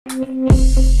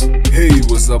Hey,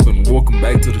 what's up and welcome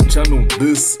back to the channel.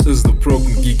 This is the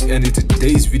Prokon Geek, and in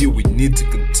today's video we need to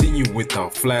continue with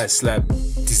our flash slab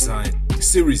design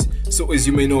series. So as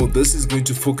you may know, this is going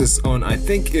to focus on, I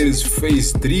think it is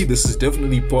phase 3. This is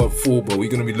definitely part 4, but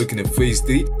we're going to be looking at phase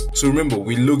 3. So remember,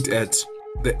 we looked at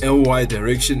the LY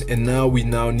direction, and now we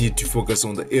need to focus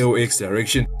on the LX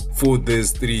direction for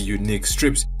these 3 unique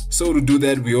strips. So to do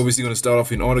that, we're obviously going to start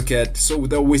off in AutoCAD. So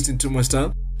without wasting too much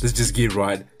time, let's just get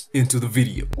right into the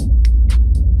video.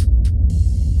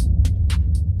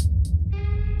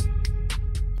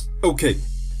 Okay,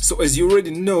 so as you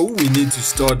already know, we need to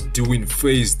start doing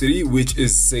phase 3, which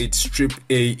is set strip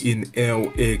A in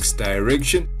LX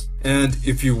direction. And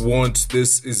if you want,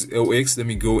 this is LX, let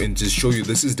me go and just show you.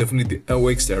 This is definitely the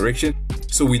LX direction,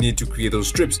 so we need to create those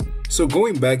strips. So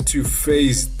going back to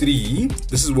phase 3,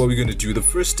 this is what we're going to do. The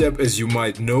first step, as you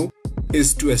might know,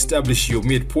 is to establish your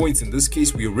midpoints. In this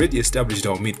case, we already established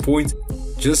our midpoint.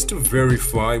 Just to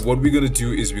verify, what we're going to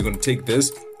do is we're going to take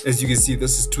this. As you can see,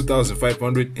 this is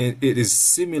 2500, and it is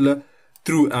similar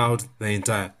throughout the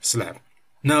entire slab.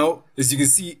 Now, as you can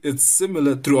see, it's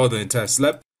similar throughout the entire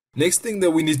slab. Next thing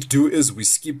that we need to do is we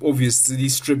skip obviously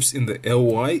strips in the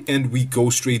LY, and we go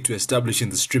straight to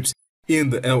establishing the strips in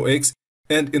the LX.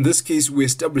 And in this case, we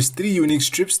establish 3 unique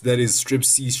strips, that is strip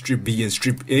C, strip B, and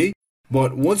strip A.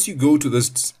 But once you go to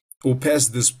this or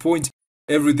past this point,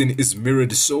 everything is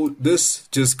mirrored. So this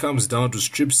just comes down to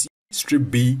strip C,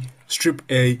 strip B, strip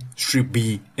A, strip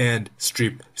B, and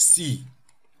strip C.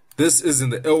 This is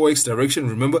in the LX direction,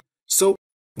 remember. So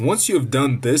once you have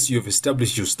done this, you have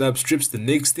established your slab strips. The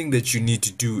next thing that you need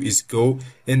to do is go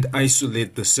and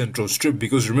isolate the central strip,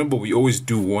 because remember, we always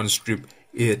do one strip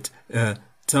at a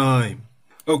time.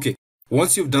 Okay,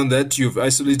 once you've done that, you've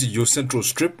isolated your central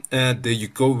strip, and there you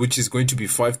go, which is going to be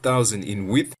 5000 in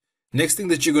width. Next thing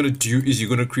that you're going to do is you're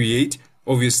going to create,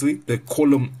 obviously, the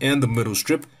column and the middle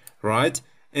strip, right?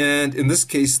 And in this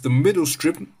case, the middle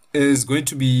strip is going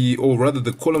to be, or rather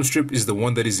the column strip is the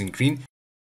one that is in green.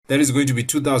 That is going to be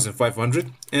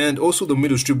 2500, and also the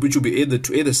middle strip, which will be either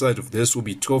to either side of this, will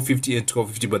be 1250 and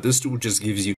 1250, but this tool just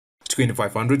gives you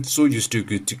 2500, so you're still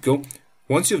good to go.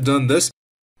 Once you've done this,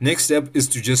 next step is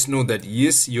to just know that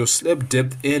yes, your slab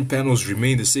depth and panels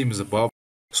remain the same as above,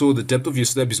 so the depth of your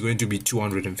slab is going to be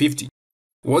 250.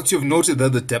 Once you've noted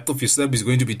that the depth of your slab is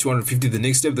going to be 250, the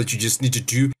next step that you just need to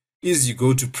do is you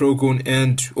go to Prokon,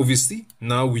 and obviously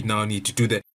now we need to do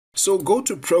that. So go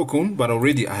to Prokon, but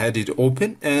already I had it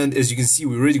open, and as you can see,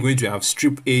 we're already going to have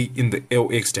strip A in the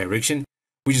LX direction,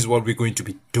 which is what we're going to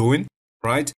be doing,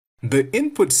 right? The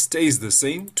input stays the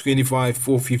same, 25,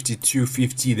 450,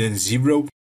 250, then 0,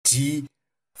 D,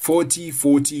 40,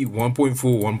 40, 1.4,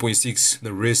 1.6.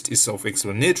 The rest is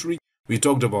self-explanatory. We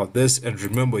talked about this, and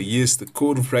remember, yes, the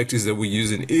code of practice that we're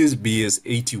using is BS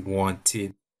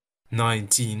 8110.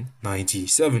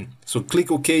 1997. So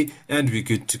click OK, and we're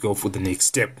good to go for the next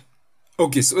step.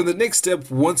 Okay, so in the next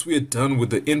step, once we are done with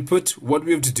the input, what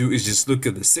we have to do is just look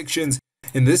at the sections.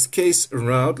 In this case,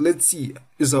 around, let's see,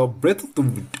 is our breadth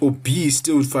of the OB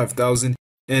still 5000?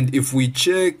 And if we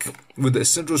check with the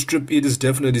central strip, it is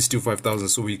definitely still 5000,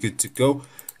 so we're good to go.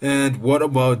 And what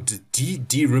about D?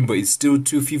 D, remember, it's still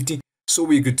 250, so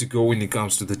we're good to go when it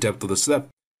comes to the depth of the slab.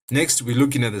 Next, we're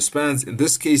looking at the spans. In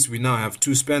this case, we now have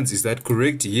 2 spans. Is that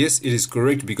correct? Yes, it is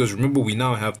correct, because remember, we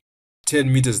now have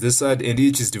 10 meters this side, and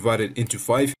each is divided into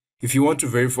 5. If you want to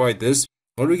verify this,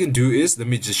 what we can do is, let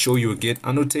me just show you again,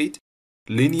 annotate,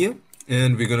 linear,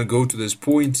 and we're going to go to this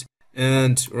point,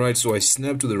 and right, so I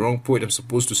snapped to the wrong point. I'm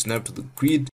supposed to snap to the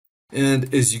grid,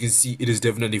 and as you can see, it is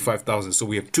definitely 5000. So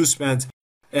we have 2 spans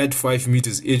at 5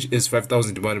 meters. Each is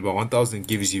 5000 divided by 1000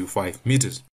 gives you 5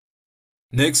 meters.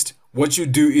 Next, what you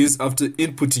do is, after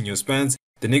inputting your spans,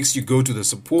 the next you go to the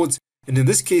supports, and in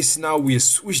this case now we are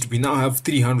switched. We now have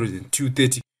 300 and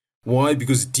 230. Why?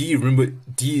 Because D, remember,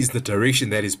 D is the direction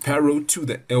that is parallel to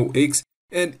the LX,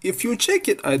 and if you check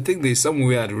it, I think there's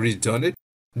somewhere I'd already done it.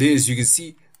 There, as you can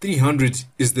see, 300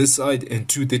 is this side and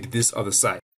 230 this other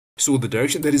side. So the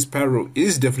direction that is parallel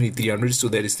is definitely 300, so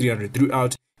that is 300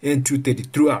 throughout and 230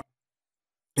 throughout.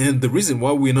 And the reason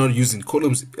why we're not using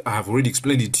columns, I have already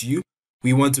explained it to you.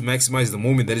 We want to maximize the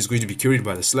moment that is going to be carried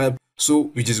by the slab,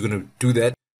 so we're just going to do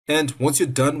that. And once you're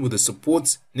done with the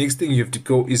supports, next thing you have to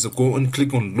go is to go and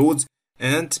click on loads,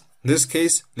 and in this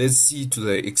case, let's see to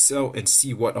the Excel and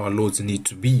see what our loads need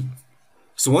to be.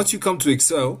 So once you come to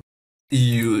Excel,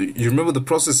 you remember the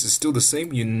process is still the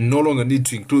same. You no longer need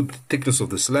to include the thickness of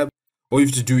the slab. All you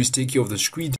have to do is take care of the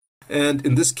screed, and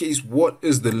in this case, what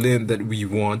is the length that we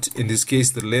want? In this case,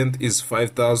 the length is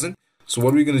 5000. So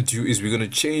what we're going to do is we're going to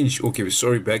change, okay,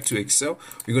 sorry, back to Excel.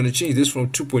 We're going to change this from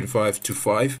 2.5 to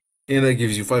 5. and that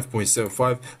gives you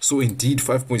 5.75. So indeed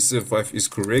 5.75 is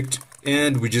correct,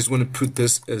 and we just want to put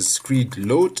this as screed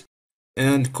load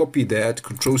and copy that,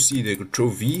 Control C, then Control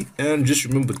V, and just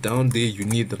remember down there you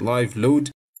need the live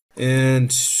load. And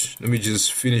let me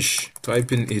just finish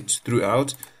typing it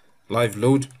throughout. Live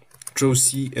load, Control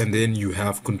C, and then you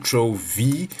have Control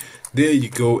V. There you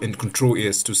go, and Control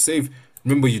S to save.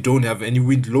 Remember, you don't have any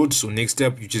wind load, so next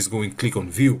step you just go and click on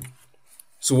view.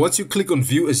 So once you click on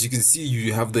view, as you can see,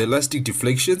 you have the elastic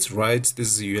deflections, right?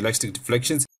 This is your elastic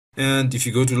deflections. And if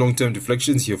you go to long-term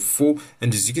deflections, you have 4.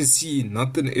 And as you can see,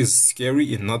 nothing is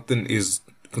scary and nothing is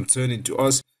concerning to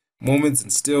us. Moments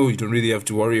and still, you don't really have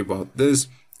to worry about this.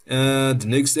 And the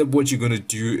next step, what you're going to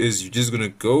do is you're just going to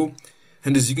go.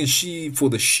 And as you can see, for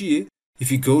the shear,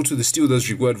 if you go to the steel that's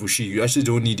required for shear, you actually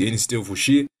don't need any steel for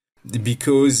shear.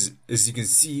 Because as you can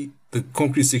see, the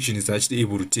concrete section is actually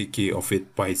able to take care of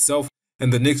it by itself.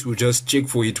 And the next, we'll just check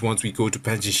for it once we go to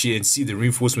punch and shear and see the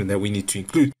reinforcement that we need to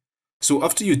include. So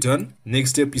after you're done,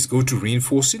 next step is go to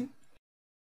reinforcing.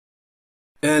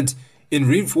 And in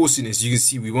reinforcing, as you can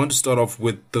see, we want to start off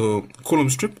with the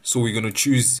column strip. So we're going to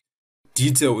choose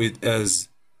detail it as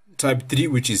type 3,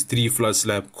 which is 3 flat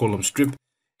slab column strip.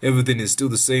 Everything is still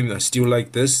the same. I still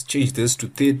like this. Change this to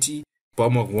 30.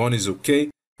 Bar mark 1 is okay.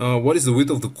 What is the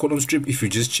width of the column strip? If you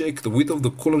just check the width of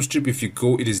the column strip, if you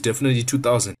go, it is definitely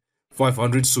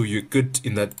 2500. So you're good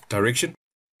in that direction.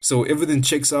 So everything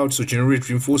checks out. So generate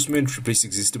reinforcement, replace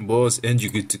existing bars, and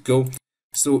you're good to go.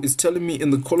 So it's telling me in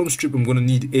the column strip, I'm going to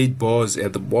need 8 bars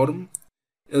at the bottom.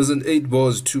 Isn't 8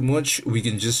 bars too much? We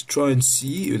can just try and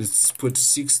see. Let's put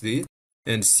 6 there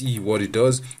and see what it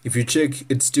does. If you check,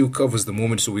 it still covers the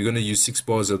moment. So we're going to use 6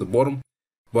 bars at the bottom.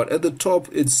 But at the top,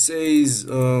 it says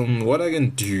what I can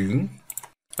do.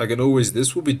 I can always,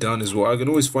 this will be done as well. I can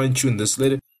always fine tune this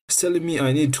later. It's telling me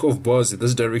I need 12 bars in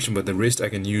this direction, but the rest I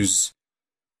can use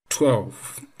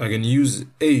 12. I can use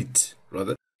 8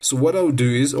 rather. So what I'll do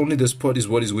is only this part is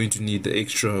what is going to need the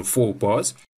extra 4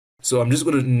 bars. So I'm just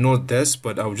going to note this,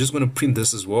 but I'm just going to print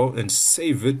this as well and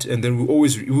save it. And then we'll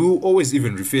always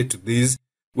even refer to these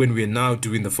when we're now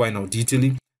doing the final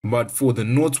detailing. But for the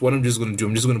notes, what I'm just going to do,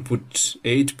 I'm just going to put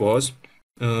 8 bars.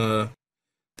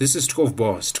 This is 12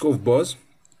 bars. 12 bars.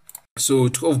 So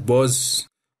 12 bars.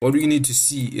 What we need to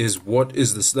see is what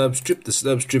is the slab strip. The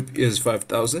slab strip is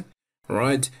 5000.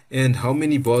 Right, and how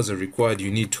many bars are required?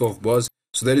 You need 12 bars,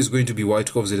 so that is going to be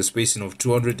Y12s at a spacing of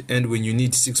 200, and when you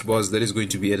need 6 bars, that is going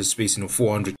to be at a spacing of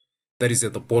 400. That is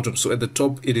at the bottom. So at the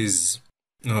top it is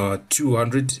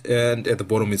 200, and at the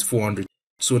bottom it's 400.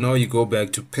 So now you go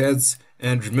back to pads,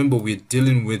 and remember we're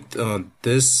dealing with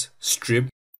this strip.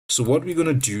 So what we're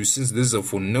gonna do, since this is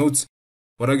for notes,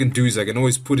 what I can do is I can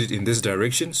always put it in this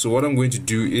direction. So what I'm going to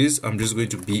do is I'm just going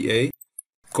to BA,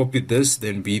 copy this,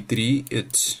 then B3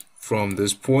 it from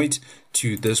this point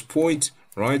to this point,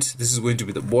 right? This is going to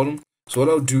be the bottom. So what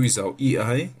I'll do is I'll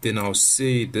EI, then I'll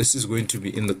say this is going to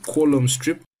be in the column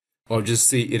strip. I'll just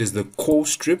say it is the core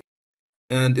strip.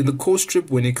 And in the core strip,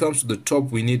 when it comes to the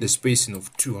top, we need a spacing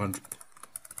of 200.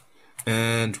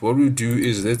 And what we'll do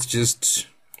is let's just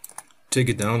take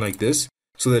it down like this,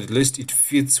 so that at least it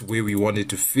fits where we want it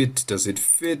to fit. Does it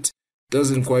fit?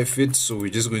 Doesn't quite fit. So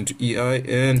we're just going to EI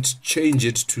and change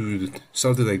it to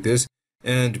something like this.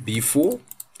 And B4,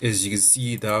 as you can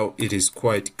see now, it is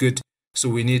quite good. So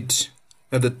we need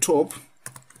at the top,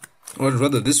 or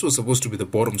rather this was supposed to be the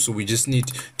bottom, so we just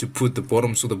need to put the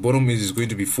bottom. So the bottom is going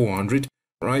to be 400,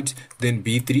 right? Then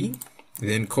B3,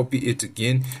 then copy it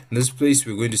again. In this place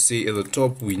we're going to say at the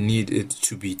top we need it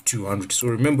to be 200. So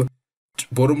remember,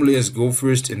 bottom layers go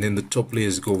first and then the top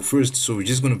layers go first. So we're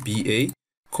just going to BA,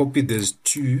 copy this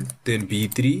 2, then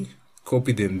B3,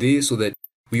 copy them there, so that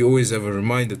we always have a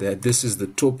reminder that this is the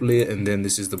top layer and then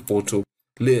this is the bottom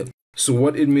layer. So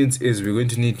what it means is we're going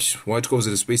to need white curves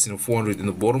at a spacing of 400 in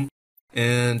the bottom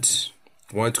and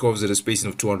white curves at a spacing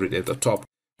of 200 at the top,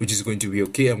 which is going to be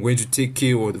okay. I'm going to take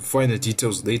care of the finer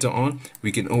details later on.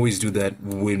 We can always do that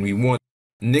when we want.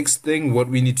 Next thing, what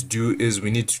we need to do is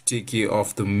we need to take care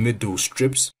of the middle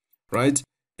strips, right?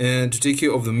 And to take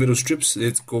care of the middle strips,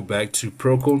 let's go back to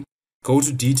Prokon, go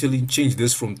to detailing, change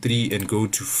this from 3 and go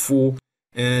to 4.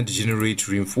 And generate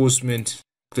reinforcement,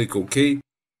 click OK.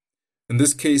 In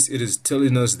this case, it is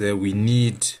telling us that we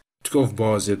need 12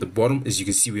 bars at the bottom. As you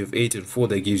can see, we have 8 and 4,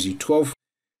 that gives you 12.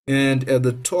 And at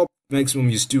the top maximum,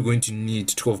 you're still going to need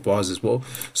 12 bars as well.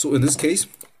 So in this case,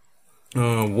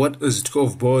 what is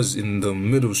 12 bars in the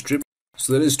middle strip?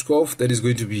 So that is 12. That is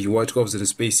going to be white curves at a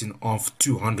spacing of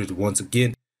 200 once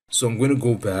again. So I'm going to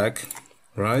go back,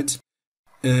 right,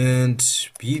 and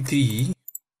B3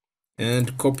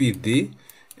 and copy it there.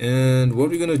 And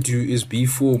what we're going to do is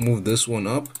B4, move this one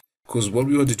up, because what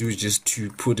we want to do is just to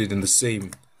put it in the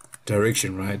same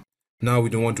direction, right? Now we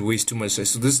don't want to waste too much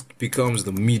size, so this becomes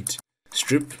the mid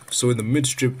strip. So in the mid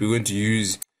strip we're going to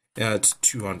use at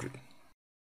 200.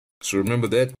 So remember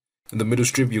that in the middle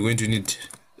strip you're going to need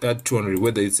at 200,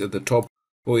 whether it's at the top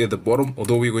or at the bottom,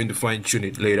 although we're going to fine tune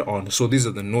it later on. So these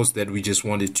are the notes that we just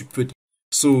wanted to put.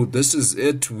 So this is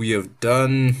it. We have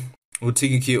done, we're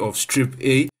taking care of strip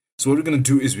A. So what we're going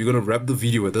to do is we're going to wrap the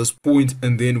video at this point,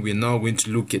 and then we're now going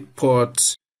to look at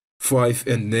part 5,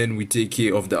 and then we take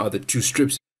care of the other 2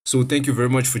 strips. So thank you very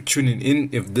much for tuning in.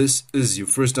 If this is your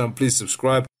first time, please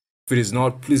subscribe. If it is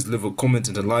not, please leave a comment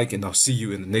and a like, and I'll see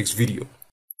you in the next video.